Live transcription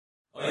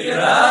We're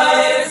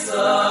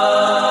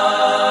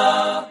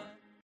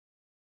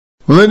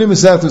learning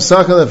Masechet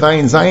Pesachah,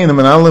 Vayin Zayin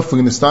and Aleph. We're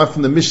going to start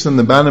from the Mishnah on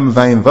the bottom of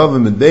Vayin Vav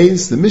and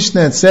Days. The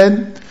Mishnah had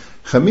said,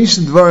 Chamish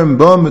Dvarim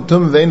Ba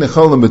B'Tumah Ve'ein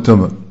Echol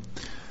B'Tumah.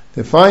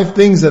 There are 5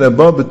 things that are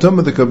Ba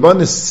B'Tumah, the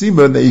Karbanis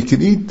Tzibur, that you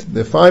could eat.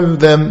 There are 5 of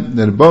them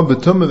that are Ba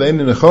B'Tumah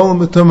Ve'ein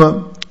Echol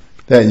B'Tumah,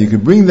 that you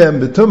could bring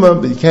them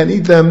B'Tumah, but you can't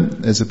eat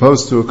them, as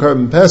opposed to a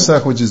Karban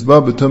Pesach, which is Ba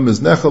B'Tumah,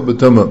 is Nechol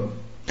B'Tumah.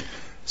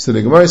 So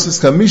the Gemara says,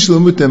 Chamish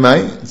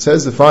L'mutemai, it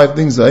says the 5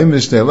 things, Lechem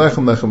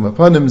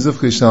Apanim,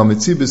 Zivchei Shal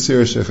Mitzi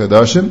B'Sir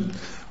Shechadashim.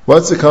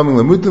 What's the coming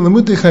L'mute?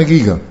 L'mute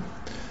Chagiga.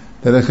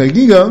 That a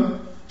Chagiga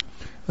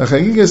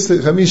is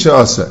Chamisha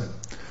Asa.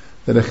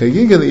 That a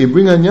Chagiga that you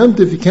bring on Yom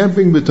Tov, you can't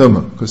bring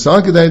B'Tumah. Because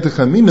Al Kedai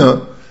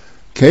T'chamina,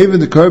 Cave in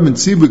the Karban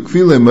Tzibur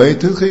Kfile Mai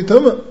Tilchei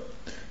Tumah.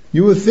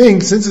 You would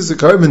think, since it's a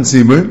Karban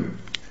Tzibur,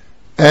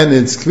 and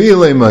it's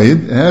Kfile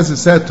Mayid, it has a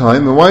set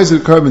time, and why is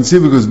it Karban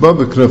Tzibur? Because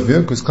Baba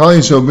Krufya, because Kal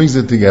Yisrael brings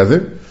it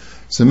together.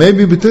 So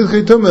maybe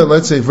B'Tilchei Tumah,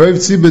 let's say, for every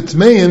Tzibur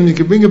Tmeim, you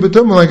can bring a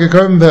B'Tumah like a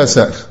Karban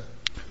Pesach.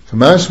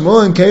 Kamash Mo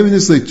and Cave in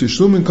this like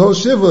Tishlum and Kol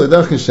Shiva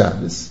L'Dach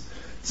Shabbos.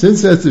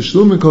 Since that's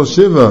Tishlum and Kol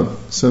Shiva,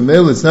 so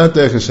male it's not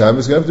Dach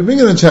Shabbos, you have to bring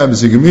it on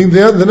Shabbos, you can bring it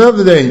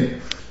another day.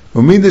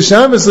 Umid the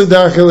Shabbos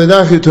L'Dach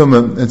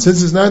Tumah, and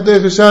since it's not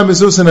Dach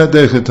Shabbos, it's also not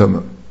Dach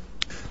Tumah.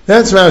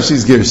 That's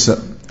Rashi's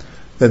Girsa.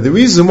 That the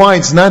reason why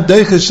it's not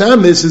Deicha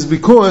Shabbos is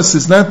because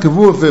it's not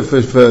Kavul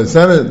it's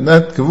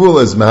not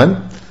Kavul as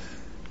man.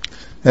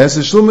 As a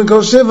Shlum and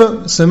Kol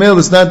Shiva, Samel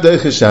is not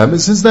Deicha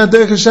Shabbos. Since not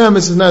Deicha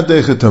Shabbos, it's not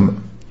Deicha Tumah.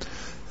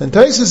 And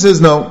Taisa says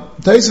no.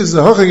 Taisa is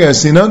the Hochag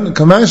Asinon,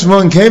 Kamash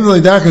Mon Kevin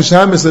L'Dach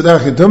Shabbos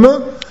L'Dach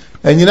Tumah,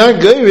 and you're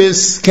not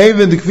Geiris,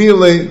 Kevin the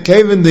Kvil,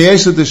 Kevin the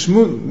Yeshut the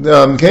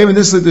Shmu, Kevin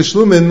this the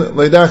Shlumin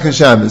L'Dach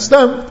Shabbos.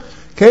 No.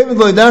 Kevin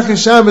L'Dach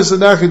Shabbos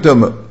L'Dach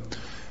Tumah.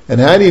 And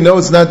how do you know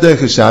it's not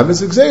Derech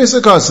Shabbos? It's Xeris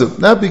HaKasav,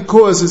 not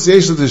because it's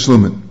Yeshut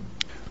Teshlumin.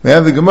 We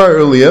have the Gemara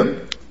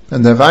earlier,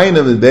 and the Vayin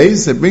of the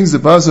days, that brings the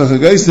Pasuk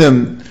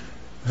Chagaisim,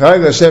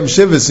 Chag Hashem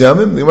Shivas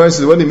Yamim. The Gemara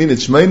says, what do you mean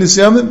it's Shmeinis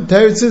Yamim?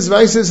 Teretz says,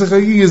 Vaises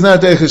HaChagig is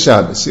not Derech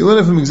Shabbos. You learn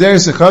it from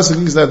Xeris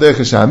HaKasav, it's not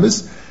Derech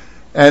Shabbos,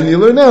 and you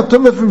learn out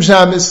Tumah from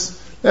Shabbos.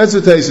 That's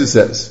what Taisa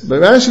says.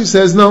 But Rashi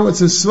says, no,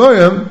 it's a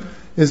Svarim,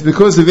 it's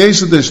because of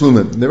Yeshut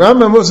Teshlumin. The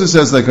Rambam also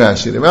says like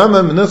Rashi. The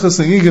Rambam in Nechas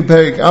Chagig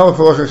Perik Aleph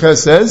Halacha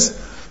Ches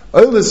says,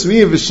 that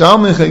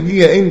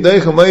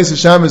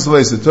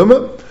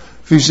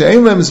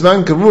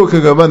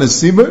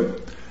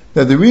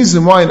the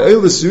reason why in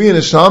Oil Sri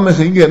and Sham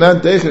Chagiga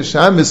not Decha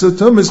Shabbos so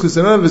Tumah is because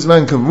they don't have his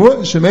man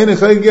Kavur Shemein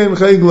Chagiga and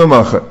Chagig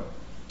Lamacher.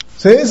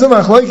 So here's a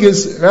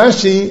machlokes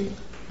Rashi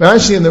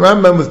and the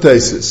Rambam with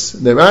Taisus.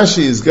 The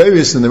Rashi is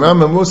Geiris and the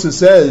Rambam also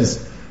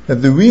says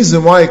that the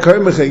reason why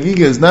Karma Chagiga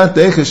is not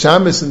Decha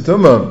Shabbos and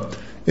Tumah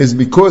is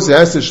because it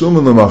has to Shlum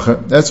and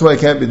Lamacher. That's why it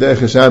can't be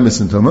Decha Shabbos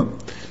and Tumah.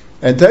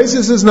 And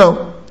Taisa says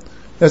no,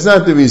 that's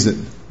not the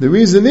reason. The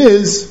reason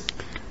is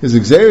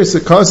Xeris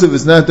HaKasav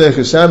is not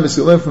Derech Shabbos.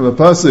 You learn from a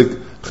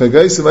pasuk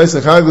Chagaisim Vayis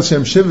Chag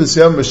L'Shem Shivas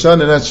Yom B'Shan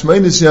and not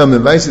Shmeinis Yom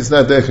and Vayis it's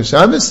not Derech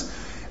Shabbos.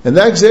 And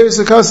that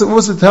Xeris HaKasav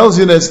also tells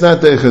you that it's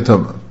not Derech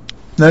Tumah.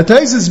 Now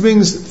Taisa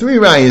brings 3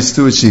 rayas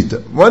to a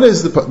shita. One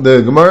is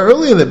the Gemara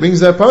earlier that brings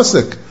that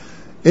pasuk.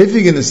 If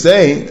you're going to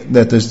say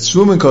that the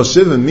Shum and Kol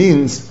Shiva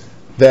means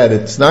that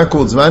it's not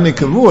called Zmani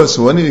Kavua,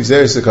 so what do you need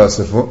Xeris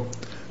HaKasav for?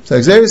 So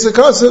Xeris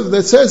HaKasav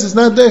that says it's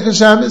not Derech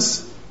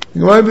Shabbos. The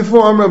Gemara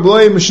before Amar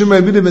Bloi Mishum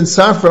Rabbi ben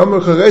Safra Amar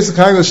Chagais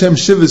Chag L'Shem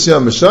Shivas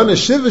Yom B'Shana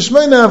Shiva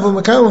Shmeina Avol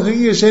Makal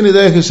Chagiga Sheina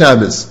Derech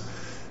Shabbos.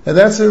 And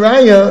that's a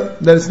raya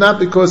that it's not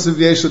because of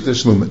Yeshut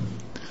Teshlumin.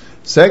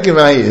 Second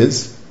raya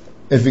is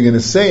if you're going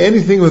to say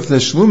anything with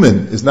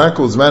Teshlumin is not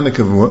called Zman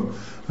Kavua,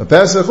 a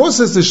Pesach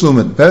also says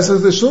Teshlumin. Pesach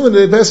Teshlumin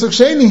is Pesach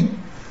Sheni.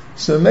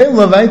 So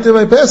Meila Vaita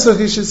by Pesach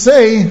you should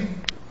say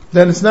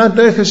that it's not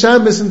Derech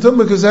Shabbos and Tumah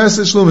because that's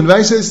Teshlumin.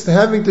 Vaisa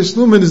having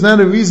Teshlumin is not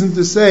a reason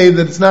to say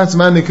that it's not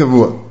Zman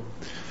Kavua.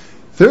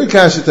 Third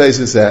kasha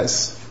Taisa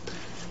says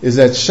is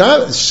that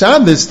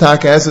Shabbos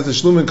taka has a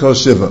Teshlumin Kol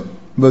Shiva,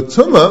 but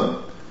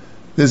Tumah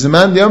there's a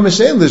man Yom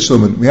Shein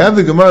Teshlumin. We have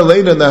the Gemara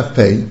later on Daf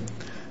Pei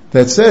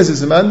that says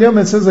it's a man Yom.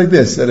 It says like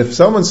this that if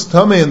someone's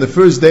tummy on the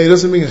first day, it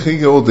doesn't bring a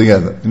Chagiga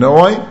altogether. You know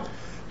why?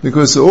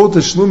 Because the all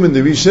Teshlumin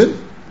the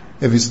Rishon.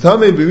 If he's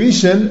Tamei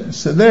B'Rishon,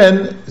 so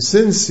then,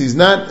 since he's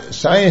not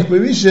Shayach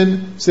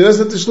B'Rishon, so he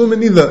doesn't have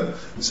Teshlumin either.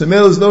 So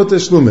male is no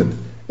Teshlumin.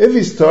 If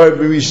he's Tar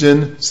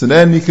B'Rishon, so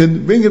then he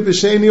can bring it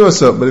B'Sheni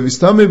also. But if he's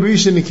Tamei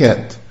B'Rishon, he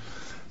can't.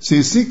 So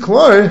you see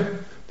clear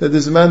that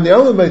there's a man the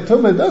other by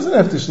Tumah doesn't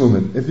have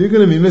Teshlumin. If you're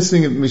going to be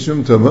missing it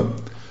Mishum Tumah,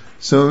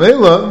 so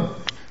Mela,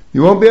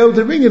 you won't be able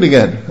to bring it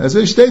again. As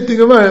I state the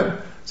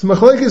Gemara, so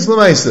Machlekes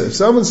L'Maisa. If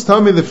someone's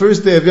Tamei the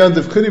first day of Yom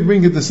Tov, could he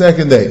bring it the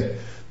second day?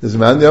 There's a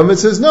man the other that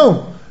says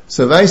no.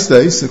 So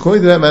Vaistais,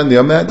 according to that man, the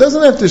Yom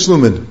doesn't have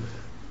Teshlumin.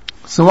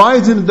 So why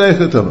is it a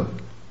Derech Tumah?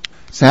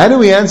 So how do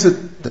we answer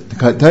the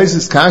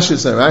Taisa's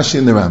Kashas and Rashi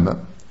and the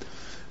Rambam?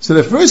 So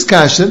the first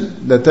Kasha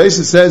that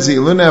Taisa says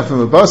you learn out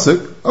from a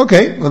pasuk.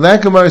 Okay, well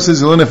that Gemara says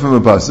you learn it from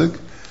a pasuk,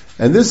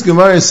 and this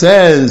Gemara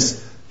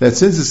says that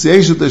since it's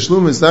Yeshut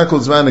Tashlum, it's not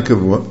called Zman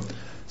Kavua.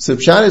 So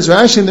Pshat is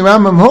Rashi and the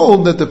Rambam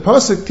hold that the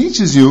Pasuk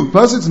teaches you,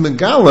 Pasuk's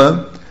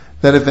Megala,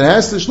 that if it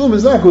has Tashlum,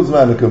 it's not called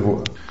Zman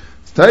Kavua.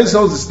 Tais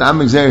holds it's Tam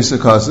Exeris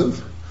Akasav,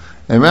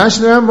 and Rashi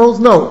and the Rambam holds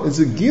no, it's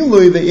a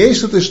Gilui that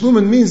Yeshut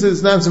Tashlum means that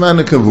it's not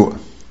Zman Kavua.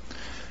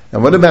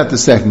 And what about the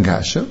second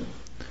Kasha?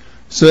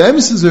 So the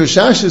emphasis of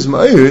Rashash is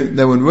Ma'ir,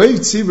 that when Reiv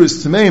Tzibur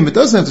is Tameim, it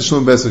doesn't have to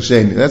Shlum Besach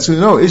Sheni. That's what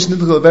we know. Ish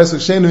Nidchel Besach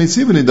Sheni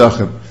Mitzibur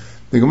Nidachim.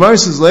 The Gemara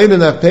says later in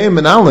that Peyam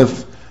and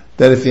Aleph,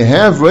 that if you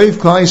have Reiv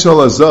Klai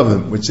Shol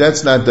Azavim, which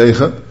that's not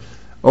Deicha,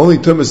 only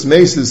Tumas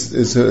Meis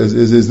is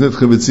Nidchel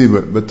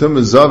B'Tzibur, but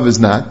Tumas Zav is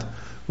not.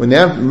 When you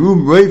have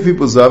Reiv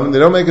people Zavim, they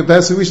don't make a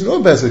Pesach Rishon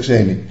or Pesach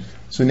Sheni.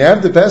 So when you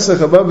have the Pesach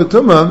above the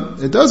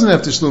Tumah, it doesn't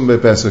have to Shlum by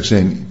Pesach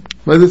Sheni.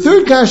 But the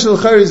third Kasha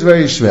L'chari is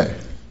very shver.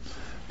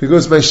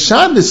 Because by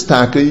Shabbos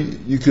Taka,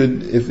 you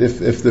could,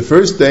 if the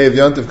first day of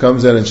Yom Tov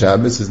comes out on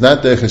Shabbos, it's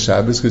not Deicha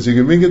Shabbos, because you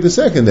can bring it the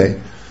second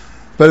day.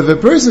 But if a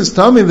person is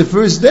Tommy the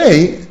first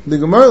day, the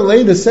Gemara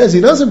later says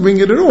he doesn't bring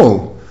it at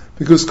all,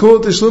 because Kol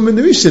Teshlumin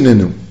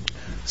Derishininu.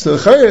 So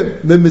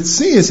the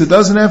Mitzias, it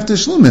doesn't have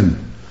Teshlumin.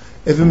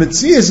 If a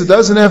Mitzias, it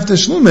doesn't have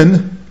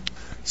Teshlumin,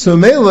 so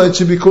Mela, it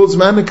should be called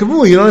Zman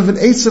Kavua. You don't have an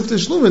eighth of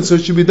Teshlumin, so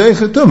it should be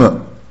Deicha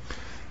Tumah.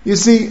 You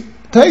see,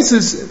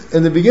 Taisus,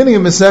 in the beginning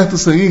of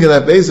Masechtas Chagiga,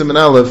 that Beis and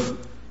Aleph,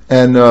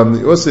 and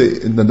also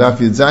in the Daf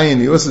Yud Zayin,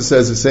 he also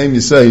says the same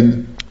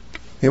Yisaid.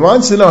 He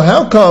wants to know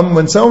how come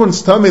when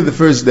someone's tummy the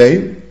first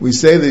day, we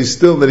say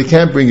that he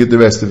can't bring it the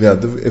rest of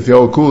Yantav, if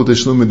you're cool to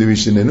Shlum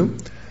Divishininu.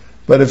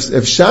 But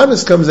if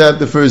Shabbos comes out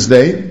the first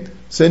day,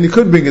 then you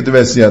could bring it the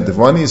rest of Yantav.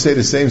 Why don't you say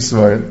the same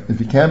svar? If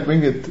you can't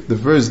bring it the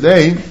first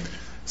day,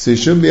 so you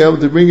shouldn't be able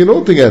to bring it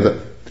all together.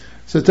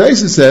 So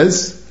Taisus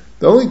says,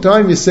 the only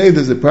time you say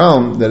there's a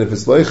problem, that if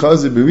it's Lei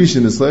Chazi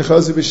B'Rishon, it's Lei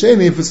Chazi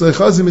B'Sheni, if it's Lei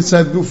Chazi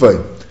Mitzad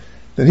Gufay,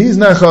 then he's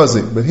not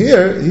Chazi. But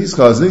here, he's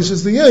Chazi, it's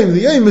just the Yom.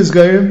 The Yom is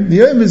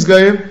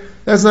Gayim,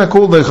 that's not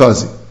called Lei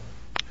Chazi.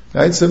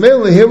 Right? So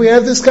mainly here we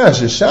have this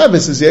Kasha.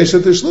 Shabbos is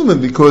Yeshat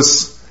Teshlumin,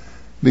 because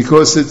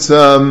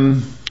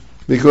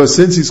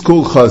since he's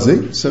called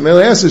Chazi, so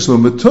mainly has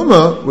Teshlumin. But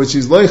Tumah, which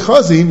is Lei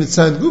Chazi,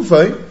 Mitzad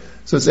Gufay,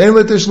 so it's Ein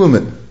Le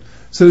Teshlumin.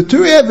 So the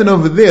Turei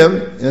over there,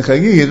 in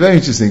Chagigi, is very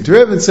interesting.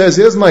 Turei says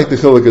he doesn't like the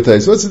Chiluk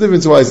HaTais. What's the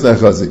difference why it's not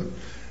Chazi?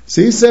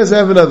 So he says I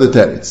have another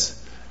teretz.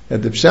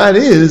 And the Pshat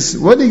is,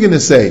 what are you going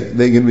to say?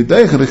 They're going to be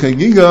Deicha the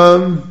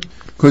Chagiga,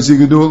 because you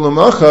can do it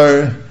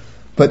L'machar.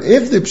 But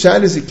if the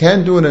Pshat is you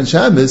can't do it on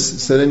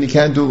Shabbos, so then you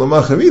can't do it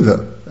L'machar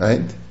either,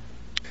 right?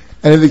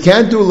 And if you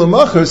can't do it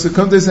L'machar, so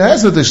come this it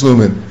has no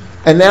Teshlumin.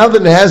 And now that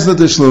it has no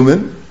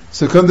Teshlumin,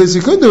 so come this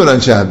you could do it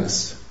on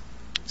Shabbos.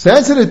 So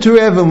that's what the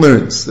Turei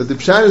learns, that the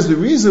Pshat is the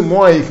reason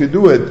why you could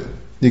do it,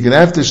 you can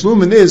have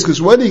Teshlumin is,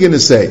 because what are you going to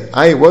say?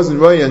 It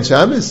wasn't Roy on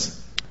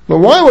Shabbos? But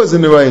why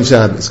wasn't it Roy on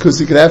Shabbos? Because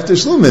you can have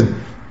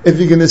Teshlumin. If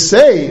you're going to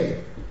say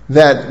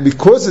that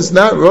because it's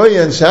not Roy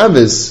on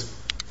Shabbos,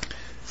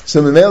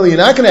 so Mamela you're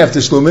not going to have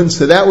Teshlumin,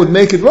 so that would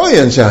make it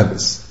Roy on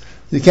Shabbos.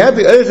 You can't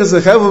be Eichas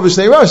Achavel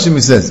B'Shnei Rashim,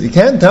 he says. You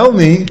can't tell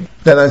me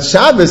that on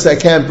Shabbos I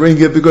can't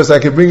bring it because I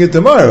can bring it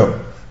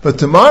tomorrow. But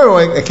tomorrow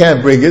I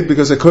can't bring it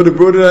because I could have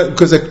brought it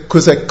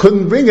because I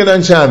couldn't bring it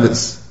on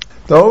Shabbos.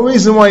 The whole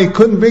reason why you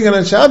couldn't bring it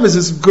on Shabbos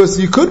is because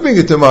you could bring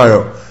it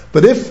tomorrow.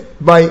 But if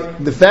by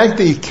the fact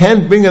that you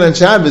can't bring it on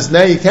Shabbos,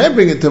 now you can't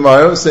bring it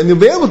tomorrow, so then you'll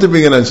be able to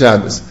bring it on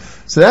Shabbos.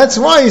 So that's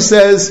why he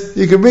says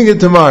you can bring it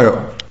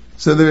tomorrow.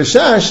 So the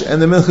Rishash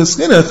and the Minchas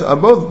Chinuch are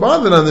both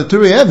bothered on the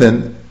Turei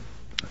Even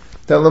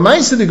that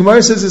L'maisa the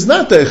Gemara says it's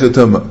not Deicha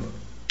Tumah.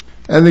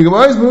 And the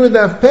Gemara is moving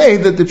that pay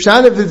that the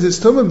Pshat if it's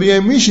Tumah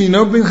B'Yom Rishon, you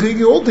don't bring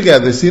Chigi all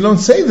together. So you don't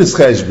say this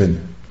Cheshbon.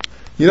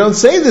 You don't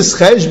say this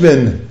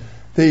Cheshbon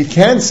that you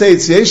can't say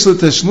it's Yesh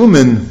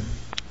L'Teshlumin.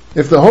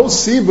 If the whole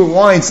Sibur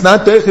why it's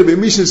not Deicha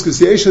B'Yom Rishon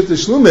because Yesh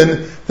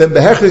L'Teshlumin, then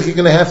Behechach you're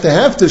going to have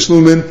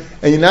Teshlumin,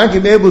 and you're not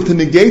going to be able to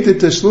negate the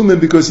Teshlumin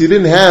because you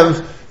didn't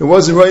have, it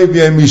wasn't Roya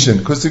B'Yom Rishon.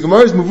 Because the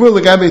Gemara is Mavur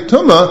L'Gabe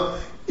Tumah,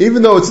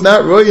 even though it's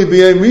not Roya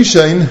B'Yom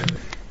Rishon,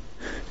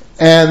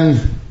 and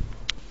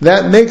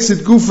that makes it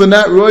Gufa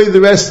not Roy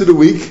the rest of the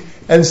week,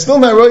 and still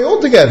not Roy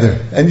altogether,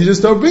 and you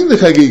just don't bring the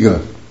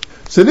Chagiga.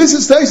 So this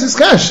is Taisus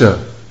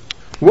Kasha.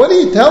 What are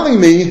you telling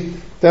me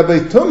that by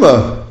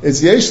Tumah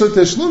it's Yesh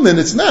L'Teshlumin?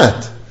 It's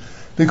not.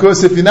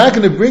 Because if you're not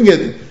going to bring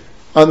it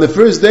on the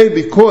first day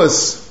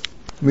because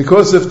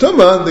of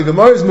Tumah, the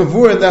Gemara is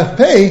Mavur and that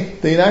pay,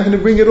 then you're not going to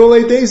bring it all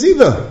 8 days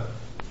either.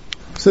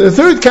 So the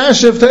third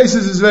Kasha of Taisus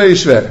is very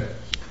shver.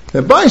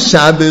 Now by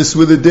Shabbos,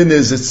 where the din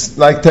is, it's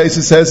like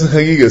Taisus says in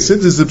Chagiga,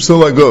 since it's a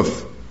Psula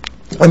Guf.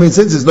 Since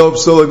there's no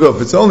Psula Guf,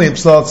 it's only a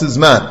Psula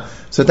Tzizman.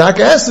 So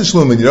Taka has to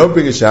Shlumin, you don't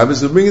bring it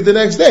Shabbos, you bring it the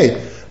next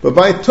day. But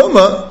by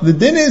Tumah, the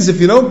din is,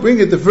 if you don't bring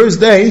it the first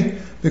day,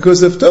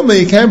 because of Tumah,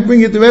 you can't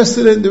bring it the rest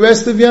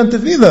of Yom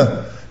Tov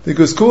either.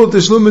 Because Kol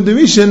Teshlumin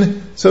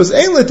Derishin, so it's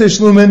Ein Le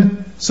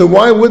Teshlumin, so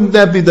why wouldn't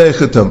that be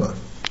Deicha Tumah?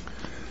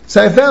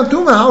 So I found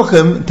two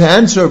Mahalchim to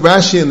answer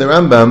Rashi and the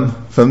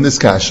Rambam from this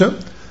Kasha.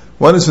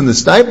 One is from the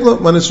Steipler,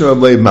 one is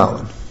from Rabbi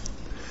Malin.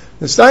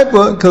 The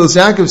Steipler, Kils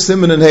Yaakov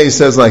Simon and Hay,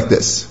 says like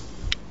this.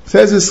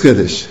 Says this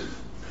Chiddush.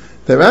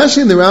 The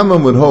Rashi and the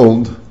Rambam would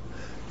hold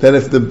that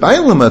if the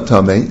Bailam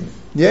Atame,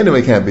 the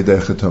anyway can't be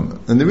Derech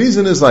Tumah. And the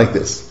reason is like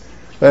this.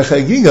 By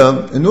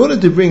Chagiga, in order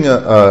to bring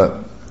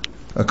a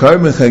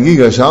carbon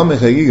Chagiga, Shalmei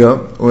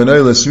Chagiga, or an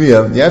Oil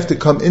Shriya, you have to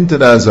come into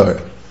the Azar.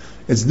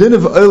 It's din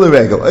of Oil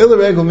Regel. Oil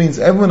Regel means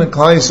everyone in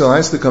Klal Yisrael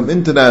has to come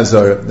into the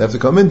Azar. They have to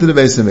come into the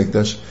Beis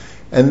HaMikdash.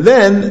 And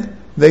then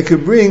they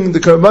could bring the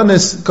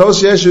Karbanis, Kol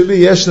She'eshu Bi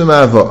Yesh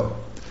L'Ma'ava.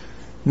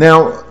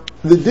 Now,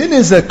 the din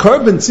is that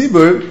carbon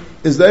tzibur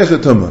is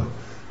Derech Tumah.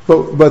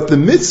 But the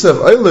mitzvah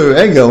of Oil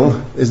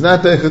Regel is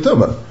not Derech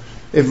Tumah.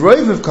 If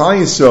Rav of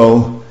Klal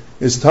Yisrael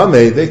is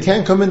Tameh, they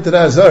can't come into the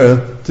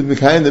Azara to be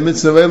kind the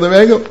mitzvah of Oil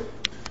Regel.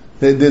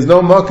 There's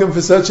no makom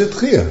for such a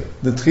tchiyah.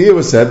 The tchiyah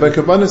was said by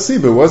Karban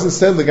Sibur. It wasn't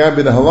said like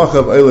the halacha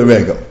of Oil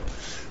Regel.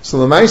 So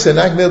the Lamaisa are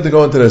not able to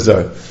go into the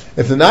Azara.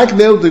 If they're not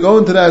able to go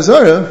into the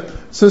Azara,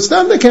 so it's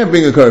not they can't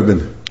bring a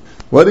carbon.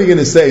 What are you going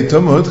to say?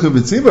 Tumah hutchu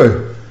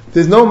b'tzibur.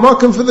 There's no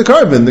makom for the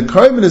carbon. The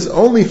carbon is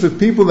only for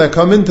people that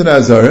come into the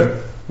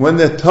Azara. When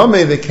they're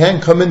Tameh, they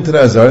can't come into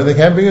the Azara. They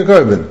can't bring a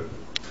carbon.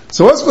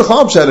 So what's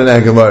b'chal pshat in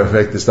our Gemara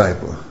for this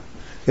disciple?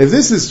 If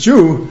this is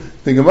true,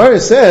 the Gemara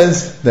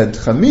says that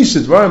Chamish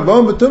Dvarim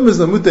Ba'am B'tum is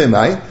Lamutei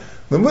Mai,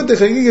 Lamutei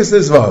Chagiga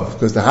says Vav,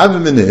 because the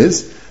Havamin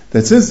is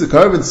that since the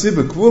carbon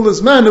Sibur Kvul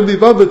is man, it'll be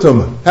Vav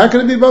B'tumah. How can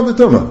it be Vav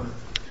B'tumah?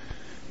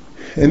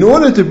 In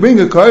order to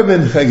bring a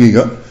carbon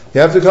Chagiga,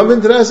 you have to come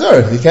into the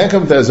Azara. You can't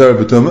come to the Azara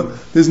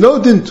B'tumah. There's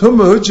no din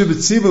Tumah Hutcha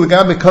B'tzibur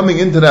L'gabe coming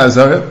into the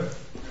Azara.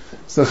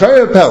 So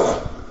Chaya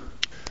Pella.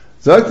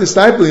 Zok the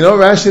Stiple,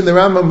 Rashi and the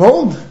Rambam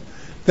hold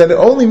that it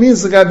only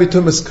means the guy be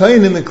Tumas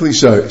Kain in the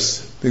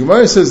Klisharis. The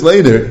Gemara says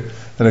later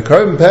that a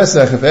carbon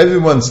Pesach, if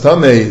everyone's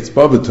Tameh, it's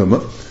Baba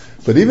Tumah.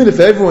 But even if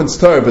everyone's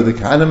Tar, but the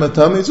Kanim are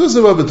Tameh, it's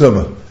also Baba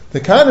Tumah.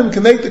 The Kanim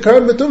can make the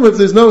carbon Tumah if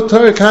there's no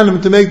Tar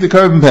Kanim to make the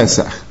carbon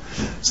Pesach.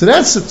 So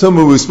that's the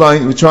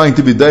Tumah we're trying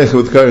to be Deicha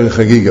with Karen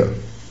Chagiga.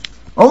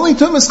 Only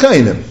Tumas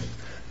Kainim.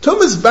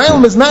 Tumas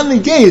Bailam is not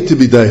negated to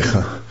be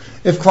Deicha.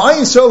 If Klal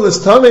Yisrael is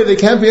Tameh, they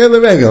can't be Ele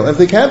Regel. If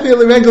they can't be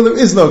Ele Regel, there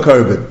is no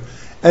carbon.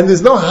 And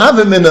there's no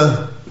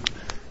Havamina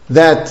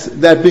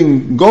that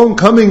being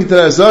coming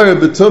to Azara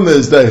B'tumah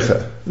is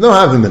Deicha. No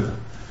Havamina.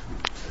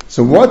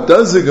 So what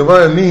does the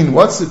Gemara mean?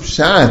 What's the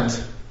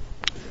pshat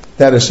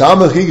that a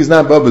Shalmachig is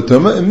not Baba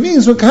Tumah? It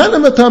means when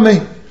Kahanim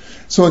Atameh.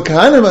 So when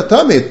Kahanim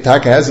Atameh,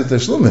 Taka has a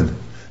Tashlumin.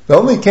 The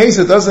only case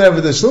it doesn't have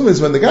a Tashlumin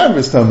is when the Gavar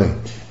is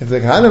Tameh. If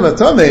the Kahanim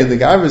Atameh and the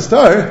Gavar is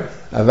Tar,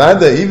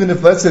 Avada, even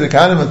if let's say the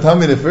Kahanim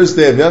Atameh the first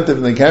day of Yontif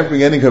and they can't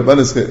bring any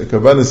Karbanis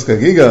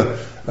Chagiga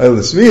or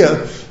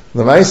L'Shmiya,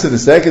 L'maisa the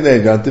second day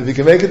of Yontif, you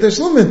can make it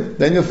Tashlumin.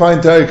 Then you'll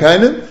find Tar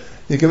Kainim,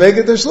 you can make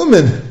it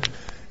Tashlumin.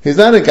 He's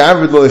not a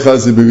Gavar Lo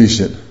Yichazir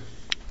B'Rishon.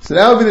 So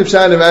that would be the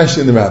Pshat of Rashi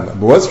and the Rambam.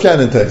 But what's Pshat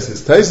in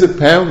Taisus? Taisus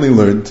apparently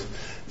learned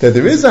that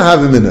there is a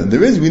Havamina.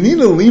 We need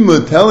a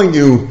Limud telling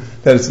you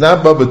that it's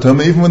not Baba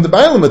Tumah even when the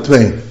Bailam are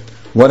twain.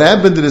 What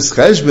happened to this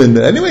Cheshbon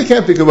that anyway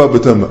can't pick up Baba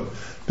Tumah?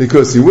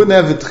 Because he wouldn't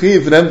have a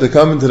Tchi for them to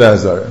come into the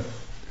Azara.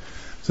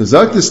 So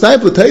Zak the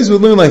Stiple Taisus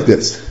would learn like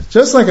this.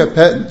 Just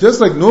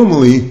like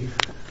normally,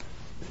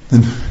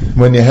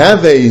 when you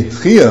have a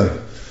Tchiyah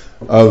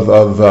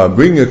of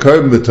bringing a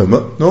carbon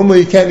B'tumah, normally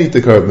you can't eat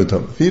the carbon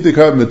B'tumah. If you eat the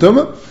carbon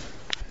B'tumah,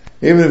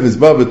 even if it's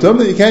Baba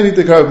Tumah, you can't eat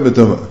the carbon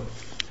B'tumah.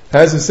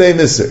 Has the same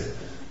Isser.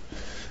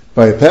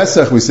 By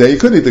Pesach we say you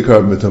could eat the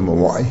carbon B'tumah.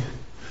 Why?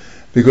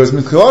 Because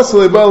Mitchilas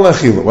Le'bal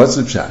L'Achila. What's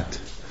the Pshat?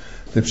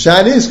 The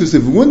Pshat is because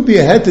if it wouldn't be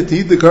a heter to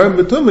eat the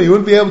carbon B'tumah, you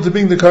wouldn't be able to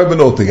bring the carbon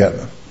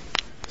altogether.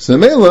 So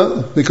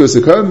Mela, because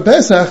the carbon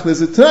Pesach,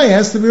 there's a Tanai,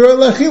 has to be Roy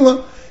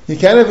L'Achila. You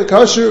can't have a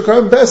kosher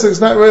carbon Pesach,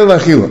 it's not Roy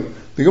L'Achila.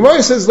 The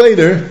Gemara says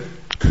later,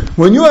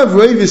 when you have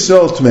Rav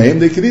Yisrael Tmeim,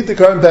 they could eat the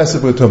carbon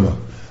Pesach B'tumah.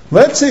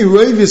 Let's say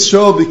Rav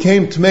Yisrael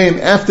became Tmeim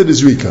after the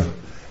Zrika.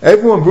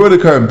 Everyone brought a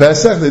carbon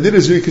Pesach, they did a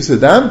Zrika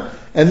Saddam,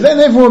 and then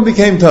everyone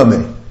became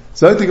Tameh.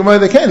 So I think Gemara,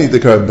 they can't eat the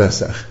carbon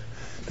Pesach.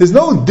 There's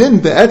no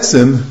din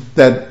be'etzim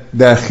that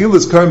the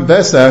Achilas carbon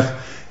Pesach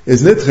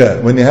is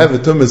nitcha when you have a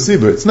Tumah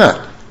Sibur. It's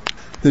not.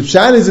 The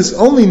Pshat is it's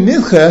only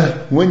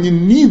nitcha when you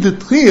need the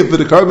Tchiyah for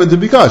the carbon to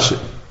be kosher.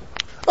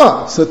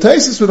 So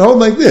Taisus would hold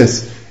like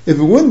this. If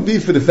it wouldn't be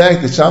for the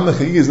fact that Shalmei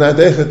Chagiga is not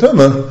Deicha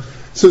Tumah,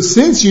 so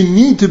since you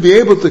need to be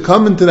able to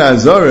come into the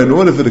Azara in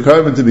order for the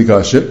carbon to be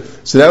kosher,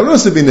 so that would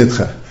also be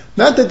nitcha.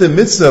 Not that the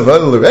mitzvah of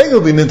Adal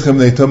Regel be nitcha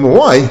B'nei Tumah.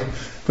 Why?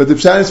 But the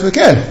Pshat is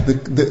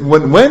Mekeh.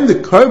 When the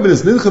carbon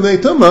is nitcha B'nei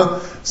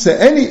Tumah, so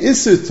any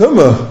Isser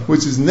Tumah,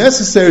 which is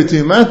necessary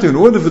to matter in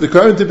order for the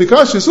carbon to be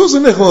kosher, is also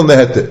nichel on the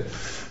heter.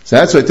 So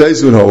that's why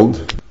Taisus would hold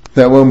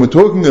that when we're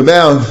talking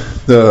about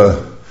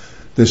the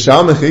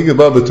Shalmei Chagiga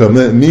Baba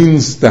Tumah, it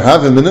means to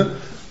have him in it,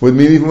 would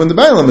mean even when the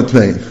Bailam are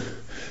twain.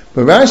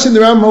 But Rashi and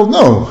the Rambam hold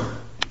no.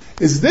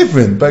 It's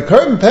different. By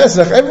carbon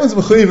Pesach, everyone's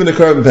mechuyev in a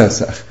carbon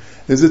Pesach.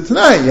 There's a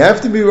Tanai, you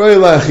have to be Roy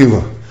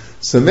L'Achila.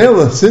 So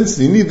Mela, since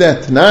you need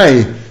that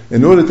Tanai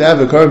in order to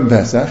have a carbon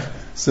Pesach,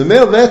 so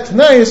Mela, that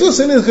Tanai is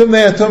also Nidchim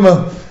B'nei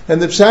Tumah.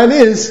 And the Pshat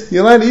is,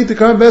 you're allowed to eat the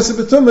carbon Pesach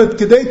B'tumah,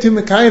 Kedei to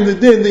Mekayim the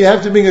din that you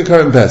have to bring a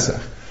carbon Pesach.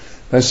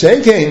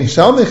 Hashekein,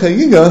 Shalmei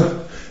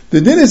Chagiga, The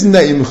din isn't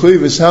that you mechuyev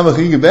v'sham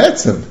chagiga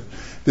be'etzem.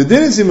 The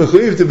din is you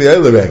mechuyev to be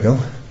oile regel,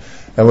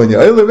 and when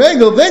you're oile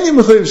regel, then you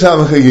mechuyev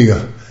v'sham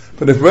chagiga.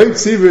 But if Rav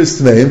Tziva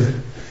is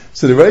tmeim,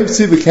 so the Rav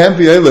Tziva can't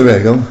be oile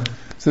regel,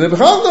 so the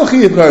b'chal no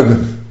chiyav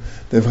carbon.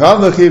 The b'chal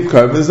no chiyav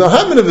carbon is no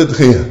habit of a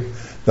tchiyah.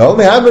 The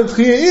only habit of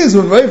tchiyah is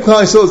when Rav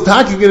Klal Yisrael is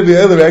talking going to be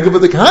oile regel, but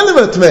the kalim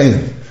are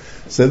tmeim.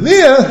 So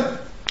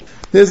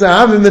there's a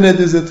habit in it,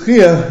 there's a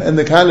tchiyah, and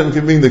the kalim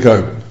can bring the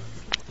carbon.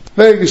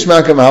 Very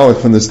geshmak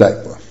mahalik from the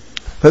stakla.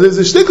 But there's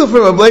a shtickle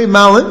from a blade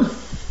malin.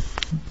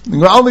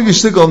 I'll make a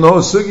shtickle no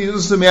sugi.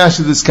 Just let me ask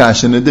you this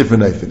kasha in a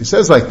different knife. He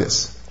says like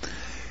this.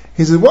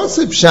 He says, what's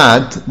the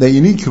pshat that you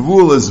need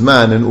kavul as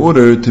man in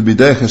order to be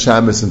derech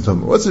Shabbos and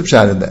Tumah? What's the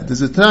pshat in that?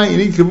 There's a time you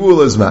need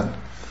kavul as man.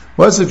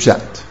 What's the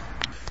pshat?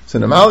 So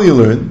now you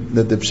learn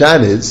that the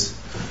pshat is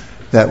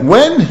that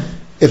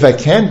if I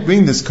can't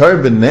bring this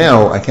carbon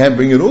now, I can't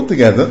bring it all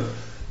together,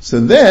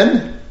 so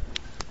then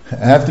I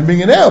have to bring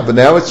it now. But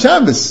now it's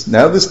Shabbos.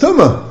 Now there's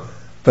Tumah.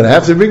 But I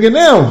have to bring it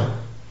now.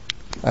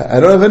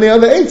 I don't have any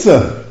other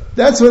Eitzah.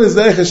 That's when it's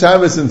derech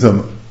Shabbos and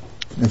Tumah.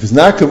 If it's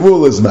not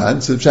kavul as man,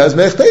 so Shabbos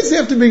Mechtes, you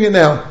have to bring it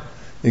now.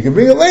 You can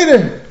bring it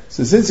later.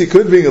 So since you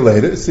could bring it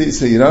later, so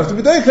you don't have to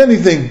be derech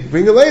anything.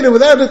 Bring it later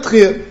without a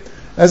tchiyah.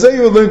 As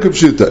you will learn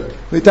Kapshuta.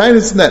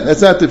 That's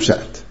not the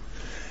pshat.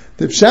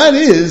 The pshat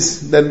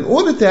is that in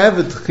order to have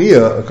a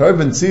tchiyah, a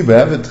carbon tziba,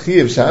 have a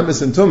tchiyah of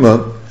Shabbos and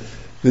Tumah,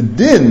 the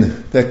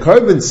din that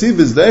carbon tziba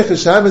is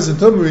derech Shabbos and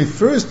Tumah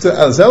refers to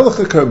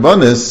alzelach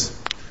karbanis,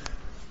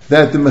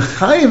 that the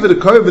mechayev of the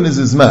carbon is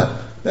zman.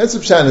 That's the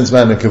pshat in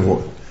zman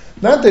kavur.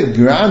 Not that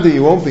granda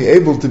you won't be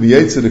able to be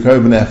yetzer the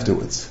carbon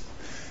afterwards.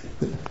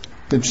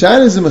 The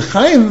pshat is the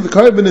mechayev of the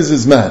carbon is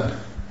zman.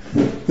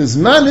 The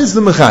zman is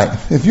the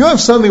mechayev. If you have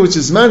something which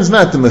is zman, is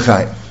not the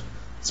mechayev.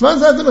 Zman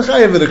is not the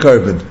mechayev of the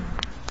carbon.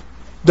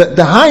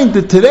 The hind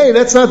today,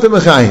 that's not the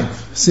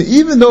mechayev. So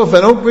even though if I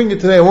don't bring it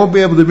today, I won't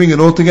be able to bring it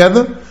all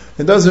together,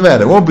 it doesn't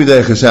matter. It won't be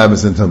derech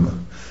Shabbos and Tumah.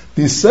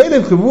 The side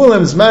of kavul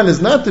zman is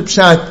not the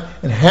pshat.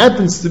 It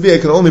happens to be I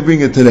can only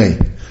bring it today.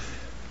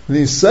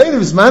 The side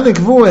of zman and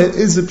kavul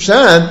is the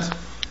pshat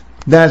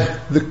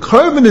that the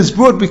carbon is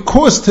brought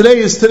because today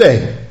is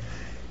today.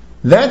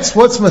 That's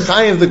what's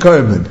mechayev the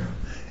carbon.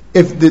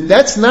 If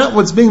that's not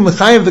what's being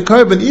mechayev the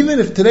carbon, even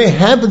if today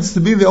happens to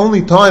be the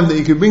only time that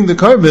you can bring the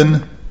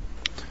carbon,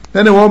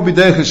 then it won't be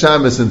derech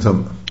Shabbos and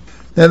Tumah.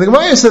 Now the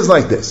Gemara says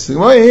like this. The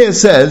Gemara here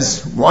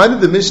says, why did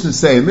the Mishnah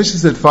say? The Mishnah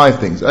said 5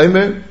 things.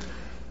 Omer,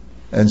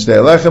 and Shtei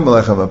Alechem,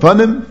 Alechem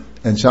Apanim,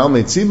 and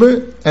Shalmei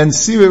Tzibur, and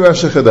Sirei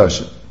Rosh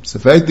Chodashim. So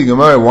in fact the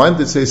Gemara wanted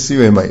to say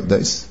Sirei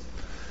Ma'idais.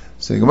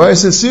 So the Gemara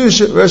says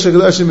Sirei Rosh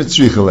Chodashim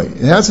Mitzrichalei.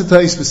 It has to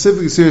tell you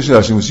specifically Sirei Rosh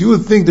Chodashim, which you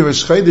would think the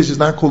Rosh Chodesh is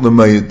not called a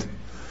Ma'id.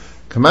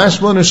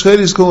 Kamashmon Rosh Chodesh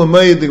is called a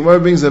Ma'id. The Gemara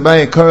brings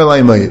Abaye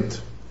Karalai Ma'id.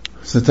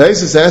 So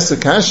Taisus asks the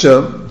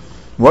Kasha,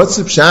 what's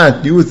the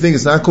pshat? You would think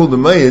it's not called a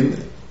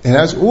Ma'id. It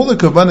has all the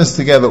Kavanas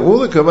together, all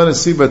the Kavanas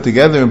Sibra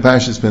together in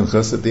Parshas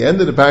Pinchas. At the end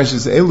of the Parshas,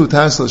 is Elu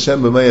Tasel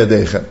Shem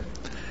B'Mayadecha.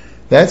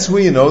 That's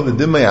where you know the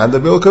Dim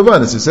Mayada Bil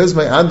Kavanas. It says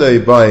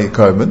Mayada by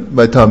carbon,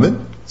 by Tamid.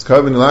 It's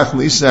carbon Lach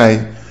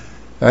L'Ishnai.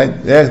 Right?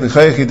 It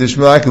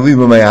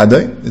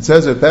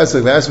says at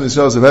Pesach, the Ashman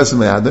shows of Pesach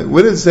Mayada.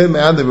 Where did it say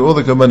Mayada by all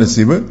the Kavanas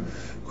Sibra?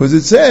 Because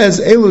it says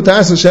Elu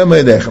Tasel Shem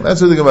B'Mayadecha.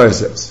 That's what the Gemara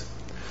says.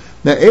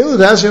 Now Elu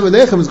Tasel Shem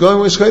B'Mayadecha is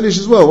going with Chodesh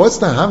as well. What's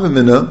the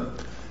Havamina?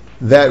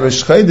 That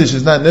Rosh Chodesh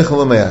is not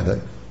Nichol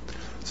Mayadai.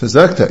 So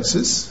Zak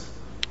Taisus,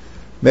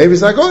 maybe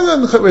it's not going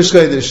on Rosh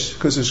Chodesh,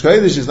 because Rosh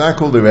Chodesh is not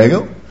called a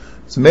Regel.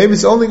 So maybe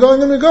it's only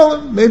going on the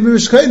Regalim. Maybe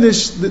Rosh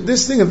Chodesh,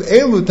 this thing of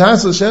Elu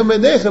Tasel Shem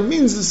B'Mayadecha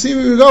means the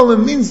Siri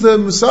Regalim, means the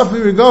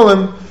Musafi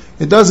Regalim.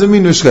 It doesn't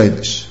mean Rosh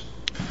Chodesh.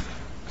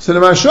 So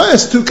the Marsha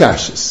has 2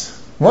 kashas.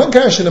 One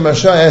kasha the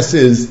Marsha has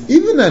is,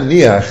 even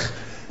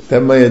Aniach,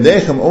 that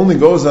Mayadechem only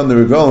goes on the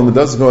Regalim, it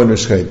doesn't go on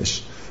Rosh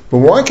Chodesh. But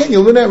why can't you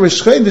learn that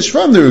Rosh Chodesh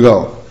from the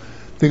Regalim?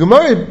 The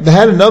Gemara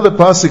had another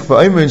pasuk for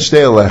Omer and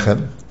Shtei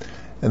Alechem,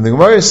 and the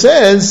Gemara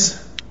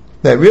says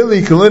that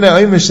really you can learn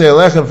Omer and Shtei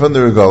Alechem from the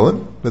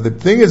Regalim, but the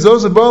thing is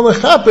those are Baal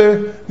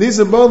Lechaper,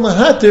 these are Baal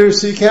Lehater,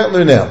 so you can't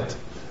learn out.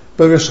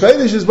 But Rosh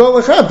Chodesh is Baal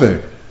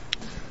Lechaper.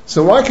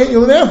 So why can't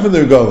you learn out from the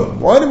Regalim?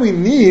 Why do we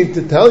need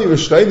to tell you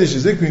Rosh Chodesh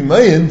is Zikri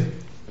Mayid?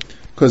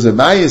 Because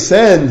Abaye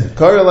said,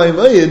 Karalai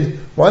Mayid,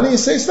 why don't you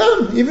say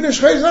Stam? Even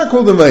Rosh Chodesh is not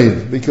called a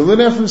Mayid. We can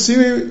learn out from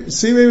Sirei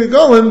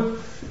Regalim,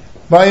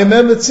 by a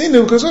mem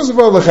tzinu, because also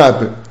Baal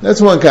Lechaper.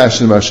 That's one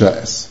kasha the Marsha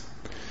asks.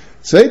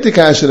 So the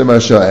kasha the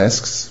Marsha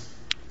asks,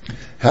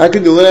 how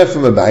can you learn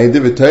from Abaye?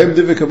 Divrei Torah,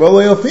 Divrei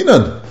Kabbalah,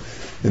 Yofinan.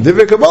 In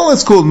Divrei Kabbalah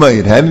it's called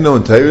Mayid. How do you know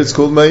in Torah it's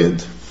called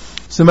Mayid?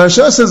 So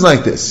Marsha says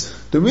like this.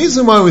 The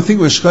reason why we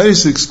think Rosh Chodesh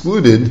is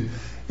excluded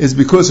is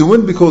because it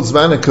wouldn't be called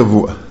Zman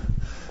Kavua.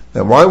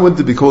 Now why wouldn't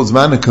it be called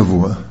Zman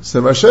Kavua?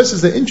 So Marsha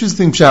says the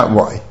interesting chat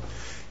why.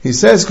 He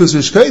says because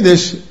Rosh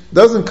Chodesh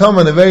doesn't come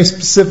on a very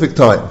specific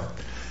time.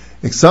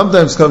 It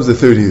sometimes comes the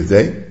 30th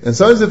day, and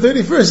sometimes the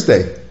 31st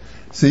day.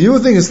 So you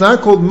would think it's not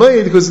called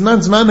Mayid because it's not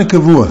Zman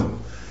Kavua.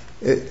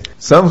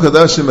 Some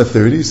Chadashim are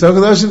 30, some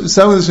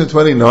Chadashim are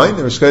 29, and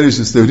Rosh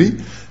Chodesh is 30,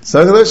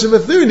 some Chadashim are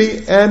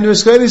 30, and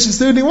Rosh Chodesh is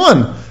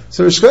 31.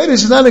 So Rosh Chodesh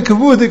is not a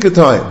Kavua Dika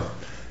time.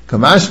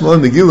 Kamashmal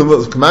in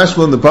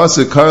the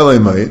Pasuk, Karlei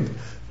Mayit.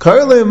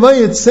 Karlei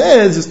Mayit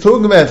says, it's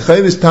talking about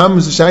Chodesh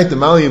Tammuz Shait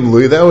Maliyim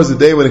Lui, that was the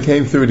day when it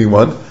came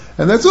 31,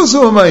 and that's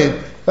also a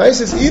Mayit. But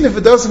says, even if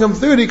it doesn't come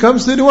 30, it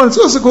comes 31, it's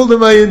also called a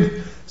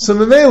Mayit. So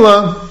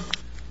Memela,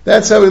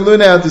 that's how we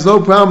learn out, there's no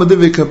problem with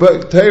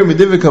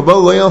Divik Kabbalah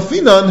Lo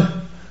Yalfinan,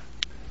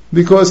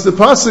 because the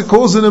Pasuk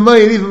calls it a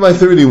Mayit even by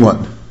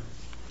 31.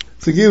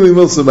 So Gili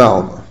Milsa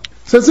Malma.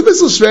 So it's a bit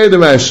straight to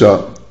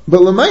Marsha,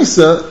 but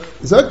Lamaisa,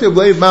 Zakir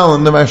Blade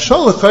Malan, the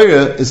Marsha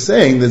L'chayra is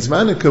saying that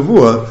Zman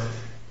Kavua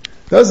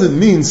doesn't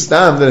mean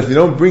stam that if you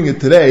don't bring it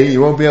today,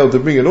 you won't be able to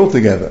bring it all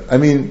together. I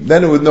mean,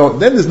 then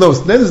there's no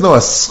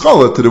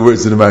aschala to the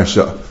words of the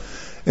Marsha.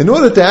 In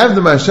order to have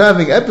the Marsha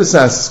having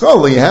episas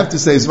aschala, you have to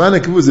say Zman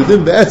Kavua is a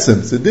din be'etzem,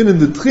 it's a din in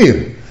the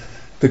tchir.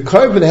 The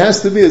carbon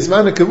has to be a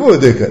Zman Kavua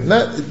dika.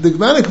 The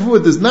Zman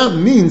Kavua does not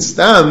mean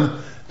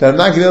stam that I'm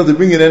not going to be able to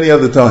bring it any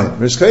other time.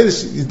 Rosh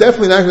Chodesh, you're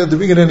definitely not going to be able to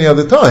bring it any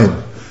other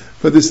time.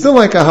 But there's still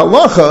like a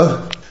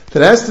halacha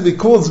that has to be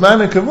called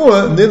Zman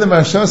Kavua, and then the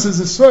Marsha says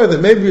a swear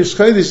that maybe Rosh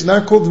Chodesh is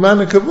not called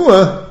Zman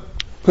Kavua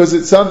because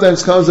it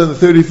sometimes comes on the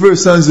 31st,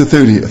 sometimes the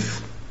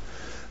 30th.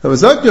 Now,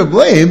 without your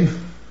blame,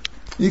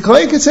 you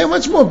could say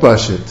much more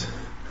bashit.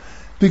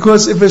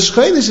 Because if Rosh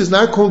Chodesh is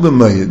not called a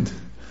Mayid,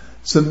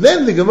 so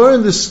then the Gemara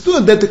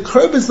understood that the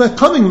carbon is not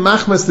coming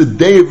machmas the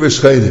day of Rosh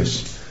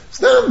Chodesh.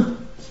 Stam.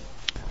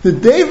 The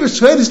day of Rosh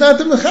Chodesh is not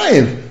the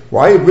Mechayiv.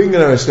 Why are you bringing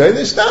a Rosh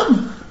Chodesh?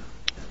 Stam.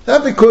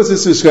 Not because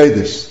it's Rosh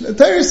Chodesh. The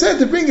Torah said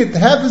to bring it,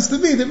 happens to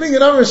be, to bring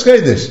it on Rosh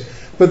Chodesh.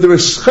 But the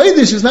Rosh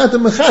Chodesh is not the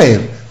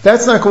Mechayiv.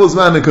 That's not called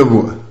Zman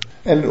Kavua.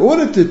 And in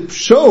order to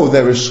show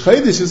that Rosh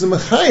Chodesh is a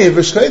Mechayiv,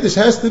 Rosh Chodesh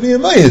has to be a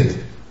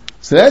Mayid.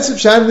 So that's the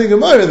Pshat of the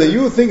Gemara, that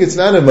you think it's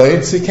not a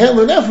Mayid, so you can't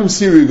learn that from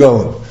Siri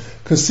Golem.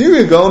 Because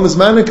Siri Golem is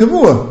Zman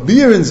Kavua.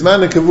 Beer in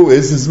Zman Kavua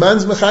is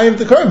Zman's Mechayiv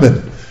the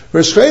carbon.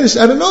 Rosh Chodesh,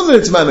 I don't know that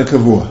it's Zman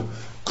Kavua.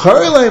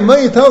 Karlei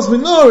Mayit tells me,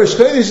 no, Rosh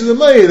Chodesh is a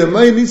Mayit. A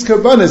Mayit needs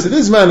karbanis. It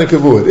is Zman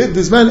Kavua.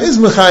 This man is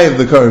Mechayiv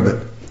the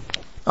carbon.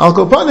 Al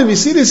Kopanim, you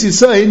see this, you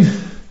say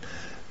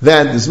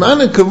that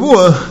Zman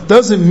Kavua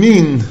doesn't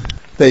mean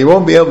that you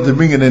won't be able to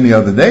bring it any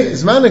other day.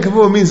 Zman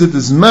Kavua means that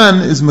this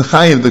man is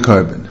Mechayiv the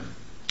carbon.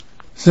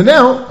 So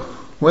now,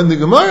 when the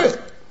Gemara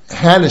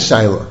had a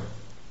Shaila,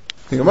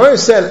 the Gemara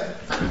said,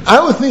 I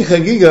would think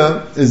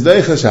Chagiga is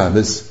Deicha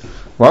Shabbos.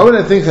 Why would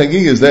I think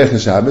Chagiga is Deicha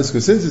Shabbos?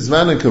 Because since it's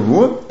Zman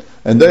Kavua,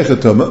 and Deicha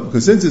Tumah,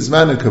 because since it's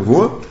Zman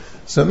Kavua,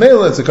 so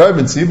Mela it's a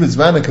carbon seed, but it's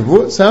Zman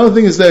Kavua, so I don't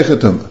think it's Deicha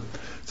Tumah.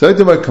 So I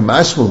think about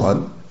Kamash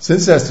Mulan,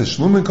 since it has to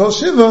Shlum and Kol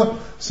Shiva,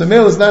 so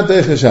Mela is not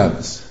Deicha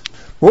Shabbos.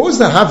 What was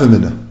the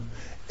Havamina?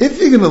 If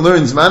you're going to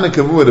learn Zman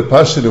Kavua to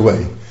push it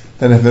away,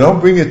 then if I don't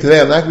bring it today,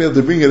 I'm not going to be able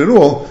to bring it at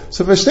all.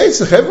 So for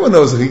Shteitzach, everyone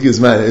knows that is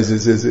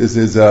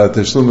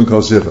Teshlum and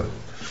Kol Shiva.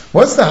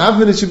 What's the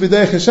Havamina that should be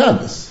Deicha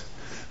Shabbos?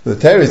 The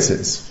Torah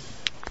says,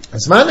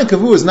 Zman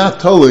Kavua is not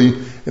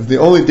totally if the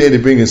only day to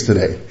bring is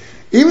today.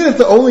 Even if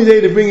the only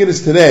day to bring it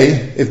is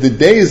today, if the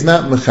day is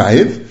not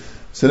Mechayiv,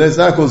 so then it's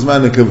not called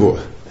Zman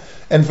Kavua.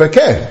 And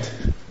Fakert,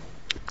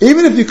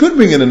 even if you could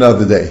bring it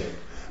another day,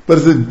 but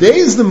if the day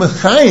is the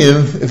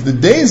Mechayiv,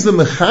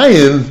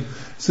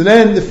 so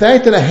then the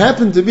fact that I have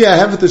it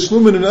to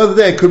Shlum in another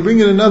day, I could bring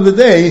it another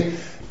day,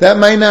 that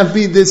might not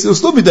be this, it'll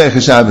still be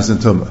Deicha Shabbos and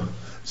Tumah.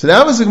 So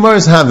that was the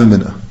Gemara's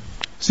Havamina.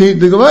 See,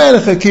 the Gemara had a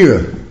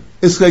Chakira.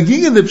 Is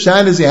Chagiga the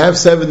Pshat is you have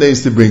 7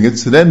 days to bring it,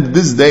 so then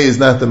this day is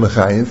not the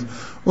Mechayiv?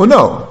 Or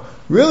no,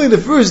 really the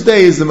first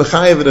day is the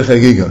Mechayiv of the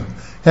Chagiga.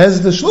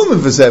 Has the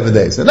Shlumin for 7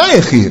 days, and not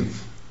a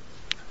Chiv.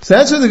 So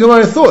that's what the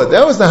Gemara thought.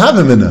 That was the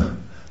Havamina.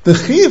 The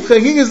Chiv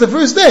Chagiga is the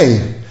first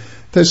day.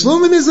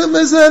 Tashlumin is an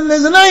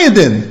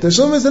Ayadin.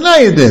 Tashlumin is an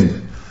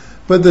Ayadin.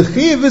 But the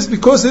Chiv is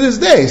because it is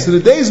day, so the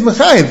day is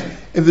Mechayiv.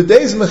 If the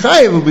day is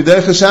Mechayiv, it will be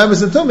Deicha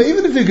Shabbos and Tumah,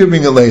 even if you could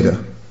bring it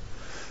later.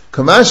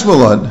 Kamash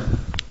Malad,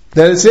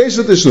 that it's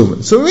Yeshua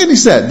Teshlumin. So we already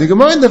said, the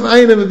Gemara in the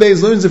Ayin and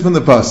Beis learns it from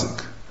the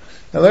Pasuk.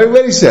 Now I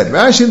already said,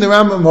 Rashi and the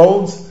Rambam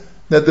holds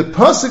that the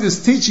Pasuk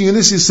is teaching in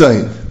this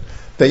Yisayim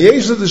that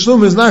Yeshua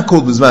Teshlumin is not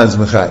called Bizman's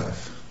Mechayiv.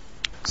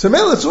 So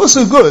Mel, it's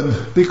also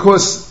good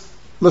because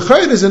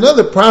L'chayr is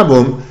another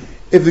problem.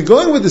 If they're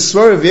going with the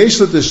Svar of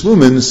Yeshua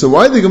Teshlumin, so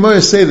why did the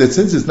Gemara say that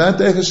since it's not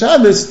Deicha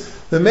Shabbos,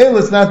 the Mel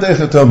is not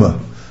Deicha Tumah?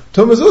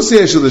 Tumah is also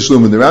Yeshua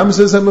Teshlumin. The Rambam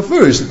says I'm a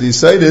first that the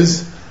Yisayim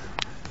is.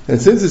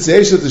 And since it's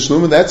Yeshua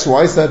Teshlumin, that's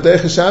why it's not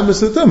Deicha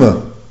Shabbos or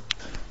Tumah.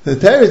 The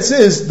Torah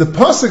says the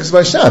pasuk is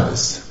by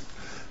Shabbos,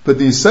 but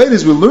the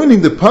Yisayis we're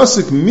learning the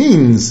pasuk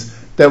means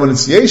that when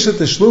it's Yeshua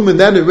Teshlumin,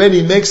 that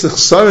already makes a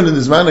chsaron in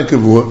the Zman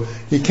Kavua.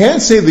 You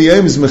can't say the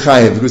Yom is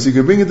Mechayiv because you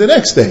can bring it the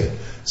next day.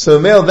 So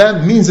male,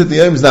 that means that the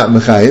Yom is not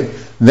Mechayiv.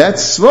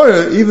 That's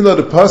svara, even though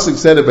the pasuk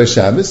said it by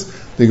Shabbos.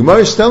 The Gemara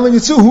is telling you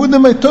too. Who in the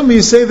Maitumah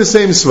you say the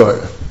same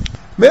svara?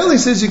 Mele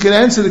says you can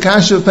answer the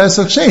kasha of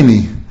Pesach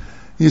Sheni.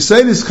 You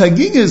say this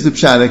Chagiga is the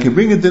Pshat, I can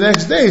bring it the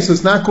next day, so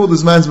it's not called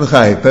as Man's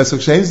Mechayev.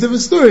 Pesach Sheni is a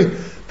different story.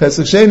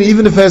 Pesach Sheni,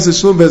 even if it has a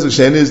Shlum Pesach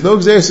Sheni, there's no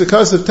Gzeir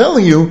Sekas of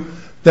telling you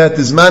that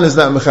this man is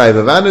not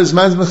Mechayev. If Anna is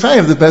Man's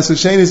Mechayev, the Pesach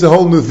Sheni is a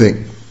whole new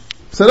thing.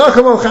 So now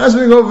come on,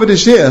 chazering over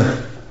this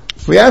year.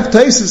 We have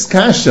Taisus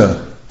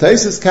Kasha.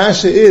 Taisus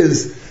Kasha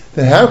is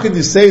that how can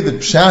you say that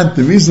Pshat,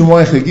 the reason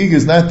why Chagiga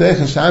is not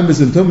Teicha Shabbos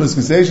and Tumas,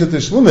 Gzeir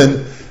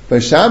Teshlumin, by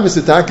Shabbos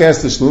it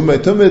has Teshlum, by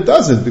Tumah it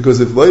doesn't, because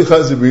if Lo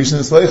Yichaz B'Rishon,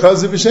 it's Lo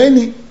Yichaz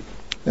B'Sheni.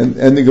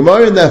 And the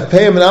Gemara in that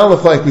Peyam and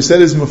Aleph, like we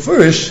said, is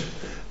Mefurish,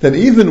 that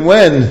even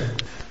when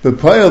the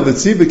Payal, the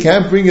Tzibah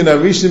can't bring in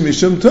Arishon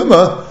Mishum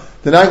Tumah,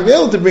 they're not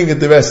able to bring it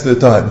the rest of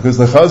the time, because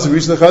L'chaz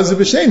Rishon, L'chaz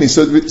B'Sheni.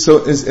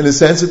 So in a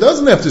sense, it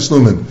doesn't have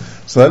Teshlumin.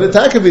 So let it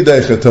take a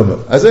B'Deicha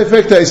Tumah. As I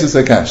affect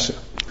Taisus Akasha.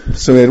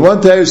 So we had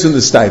one Teres from the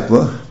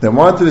Stipler that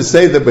wanted to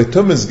say that by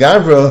Tumas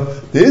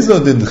Gavra, there is no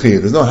Din D'chiyah.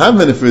 There's no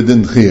Hamina for a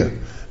Din D'chiyah.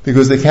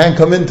 Because they can't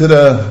come into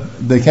the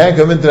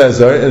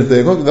Azara, and if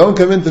they don't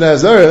come into the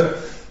Azara,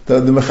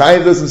 the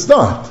Mechayev doesn't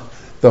start.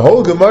 The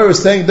whole Gemara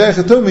is saying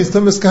Deicha Tumah means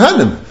Tumas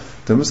Kahanim.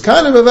 Tumas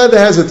Kahanim, Avada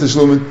has a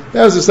Teshlumin.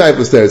 That was the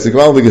Stipler's Teretz, the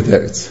Gvaldiga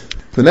Teretz.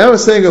 But now we're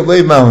saying of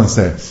Leib Malan's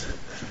Teretz.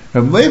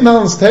 Of Leib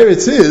Malan's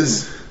Teretz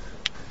is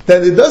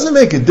that it doesn't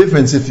make a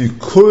difference if you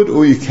could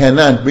or you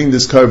cannot bring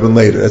this carbon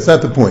later. That's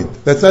not the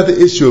point. That's not the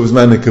issue of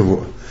Zman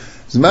HaKavur.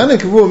 Zman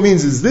HaKavur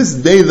means is this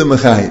day the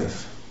Mechayev.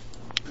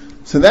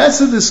 So that's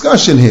the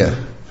discussion here.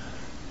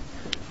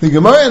 The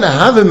Gemara in a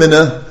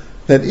Havamina,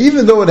 that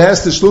even though it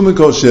has to Shlum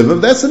Kol Shiva,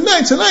 that's a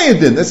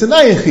Nayadin, that's a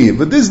Nayachiv,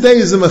 but this day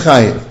is a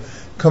Mechayev.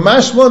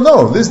 Kamashma,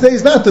 no, this day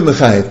is not the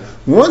Mechayev.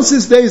 Once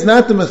this day is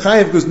not the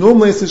Mechayev, because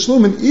normally it's a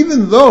Shlumin,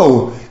 even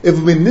though if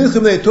we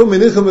Nichim Neitum,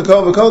 Nichim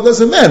Mekal V'kal,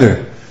 doesn't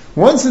matter.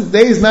 Once the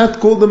day is not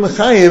called the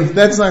Mechayev,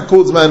 that's not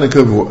called Zman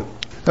HaKavur.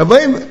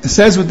 Rabbeim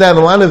says with that a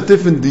lot of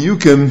different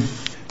diyukim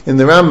in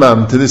the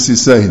Rambam to this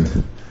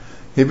Yisayin.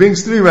 He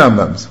brings 3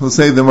 Rambams. We'll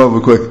say them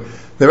over quick.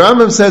 The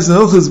Rambam says in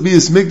Hilchos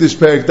Bias Mikdash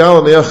Perek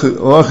Dal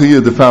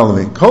Alacha the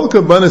following: Kol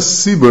Karbanas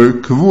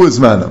Sibur Kavu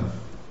Zmanam.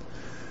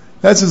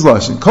 That's his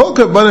lashon. Kol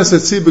Karbanas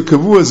Sibur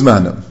Kavu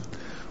Zmanam.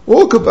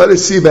 All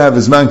Karbanas Sibur have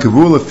Zman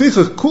Kavu.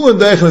 Lefichach Kulan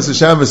Deichnas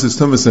Shabbos is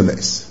Tumas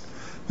Meis.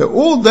 They're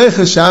all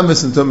Deichas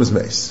Shabbos and Tumas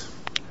Meis.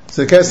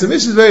 So the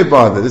Kesemish is very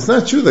bothered. It's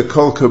not true that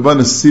Kol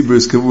Karbanas Sibur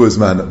is Kavu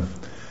Zmanam.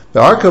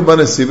 The Ar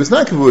Karbanas Sibur is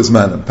not Kavu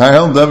Zmanam.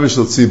 Parhel Davar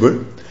Shel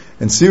Sibur.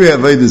 And Syria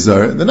Avodah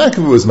Zarah, the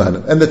Nakavu is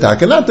Manam, and the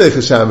Taka not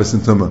Deicha Shabbos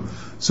and Tumah.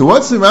 So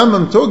what's the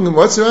Rambam talking about?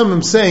 What's the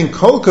Rambam saying?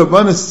 Kol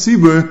Karbanas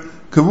Tzibur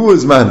Kavu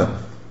is Manam.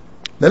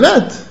 They're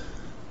not.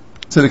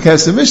 So the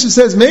Kesemish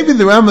says maybe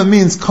the Rambam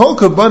means Kol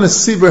Karbanas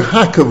Tzibur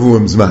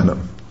HaKavu is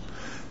Manam.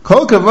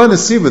 Kol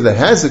Karbanas Tzibur that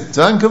has a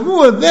Tzan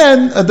Kavu,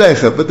 then a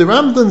Deicha. But the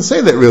Rambam doesn't say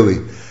that really.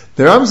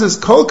 The Rambam says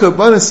Kol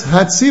Karbanas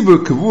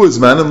HaTzibur Kavu is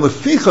Manam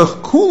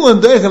Lefichach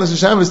Kulan Deicha Nas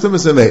Shabbos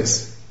Tumas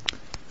Ameis.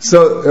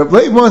 So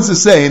Rabbi wants to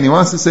say, and he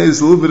wants to say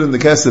this a little bit in the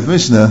Kesef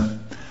Mishnah,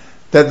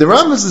 that the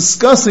Rambam is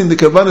discussing the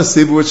Karbanas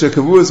Sibur, which are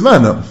Kavuas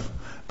Manam.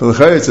 But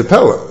l'chayr it's a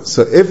Pella.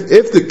 So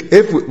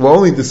if we're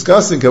only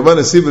discussing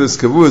Karbanas Sibur as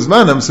Kavuas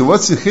Manam, so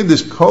what's the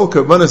Chiddush Kol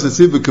Karbanas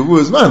Sibur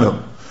Kavuas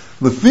Manam?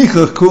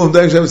 Lefichach Kulam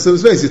Deicha Shabbos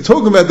Tumas Ameis. You're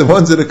talking about the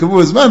ones that are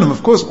Kavuas Manam.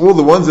 Of course, all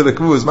the ones that are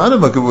Kavuas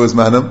Manam are Kavuas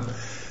Manam.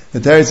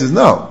 And Terry says,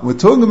 no. We're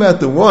talking about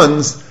the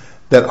ones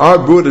that are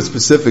brought at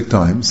specific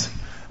times.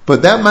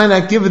 But that might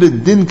not give it a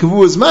din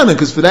kavuas mana,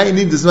 because for that you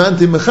need the zman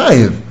to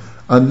mechayev.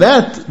 On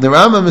that, the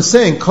Rambam is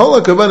saying, kol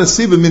ha-karbanas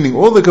sibur, meaning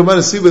all the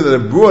karbanas sibur that are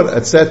brought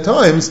at set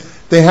times,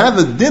 they have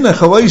a din a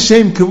chalai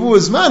shem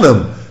kavuas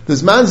manam. The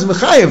zman's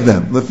mechayev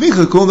them.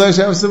 Leficha kol da'ar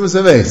shabbos tumas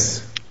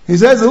ameis. He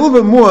says a little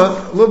bit more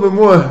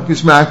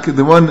gishmak,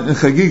 the one in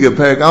Chagiga,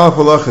 Perek Aleph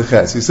Halacha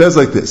Ches. He says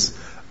like this: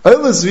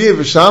 Olas v'yev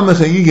v'sham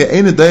Chagiga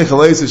ein adei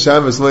chalai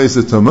shabbos lo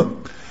yisa tumah.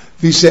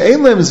 Right, this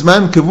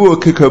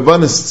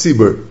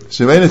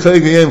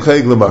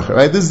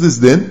is this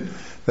din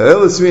that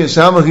Elisri and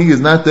Shamachig is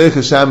not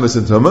Deicha Shabbos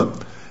and Tumah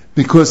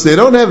because they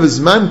don't have a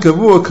zman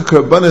kavua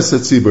k'karbanas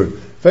atzibur. In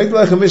fact,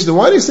 like a Mishnah,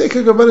 why do you say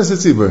k'karbanas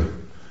atzibur?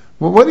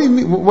 What do you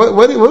mean?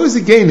 What is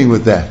he gaining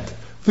with that?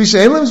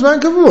 Zman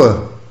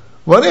kavua.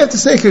 Why do you have to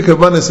say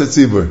k'karbanas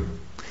atzibur?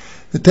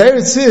 The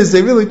Torah says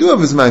they really do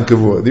have a zman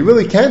kavua. They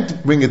really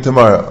can't bring it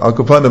tomorrow. Al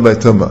kapana by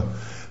Tumah.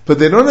 But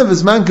they don't have a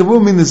zman kavur,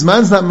 meaning the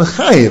zman's not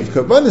mechayev.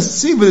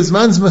 Karbanas tzibur, the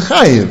zman's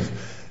mechayev.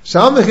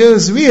 Shal mechel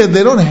zviyah,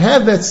 they don't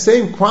have that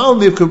same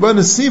quality of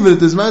karbanas tzibur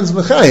that the zman's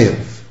mechayev.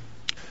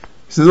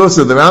 He says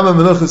also, the Rambam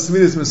Menachos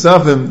Tzmidas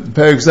Mesafim,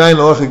 Perek Zayin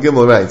Halacha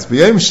Gimel writes,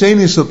 B'yom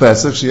Sheni Shel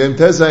Pesach, Sheyom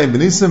Tezayin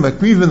B'Nisim,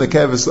 Akriven the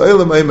Kavis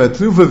Oilam Ayim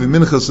Atrufa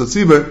V'Minchas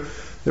Tzibur.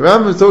 The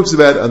Rambam talks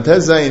about on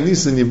Tezayin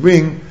Nisan you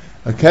bring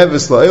a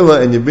Kavis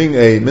La'ila and you bring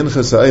a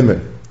Minchas Ha'Aymer.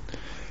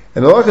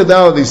 And Halacha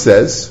Dawadi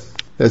says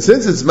that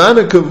since it's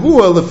mana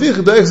kavua, lefich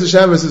deichas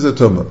Shabbos is a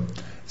tumah.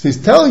 So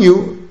he's telling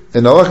you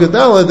in Halacha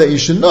Dala that you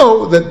should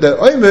know that the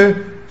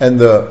Omer and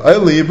the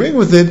oil you bring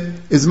with it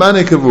is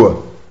mana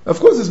kavua. Of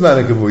course it's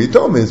mana kavua. You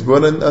told me it's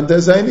brought on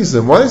Tezayin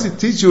Nisan. Why does he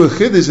teach you a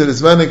chiddush that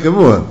it's mana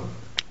kavua?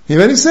 He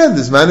already said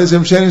this man is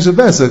Yom Sheni Shel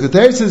Pesach. The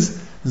Torah says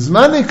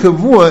Zmane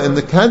Kavua, in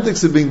the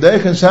context of being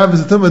Daich and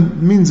Shabbos and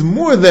Tumah, means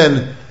more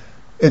than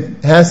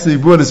it has to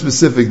be brought a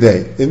specific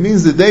day. It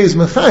means the day is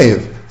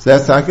Mechayev. So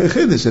that's Taka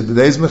Chiddush, that the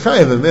day is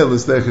Mechayev, and Mil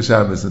is Daich and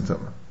Shabbos and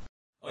Tumah.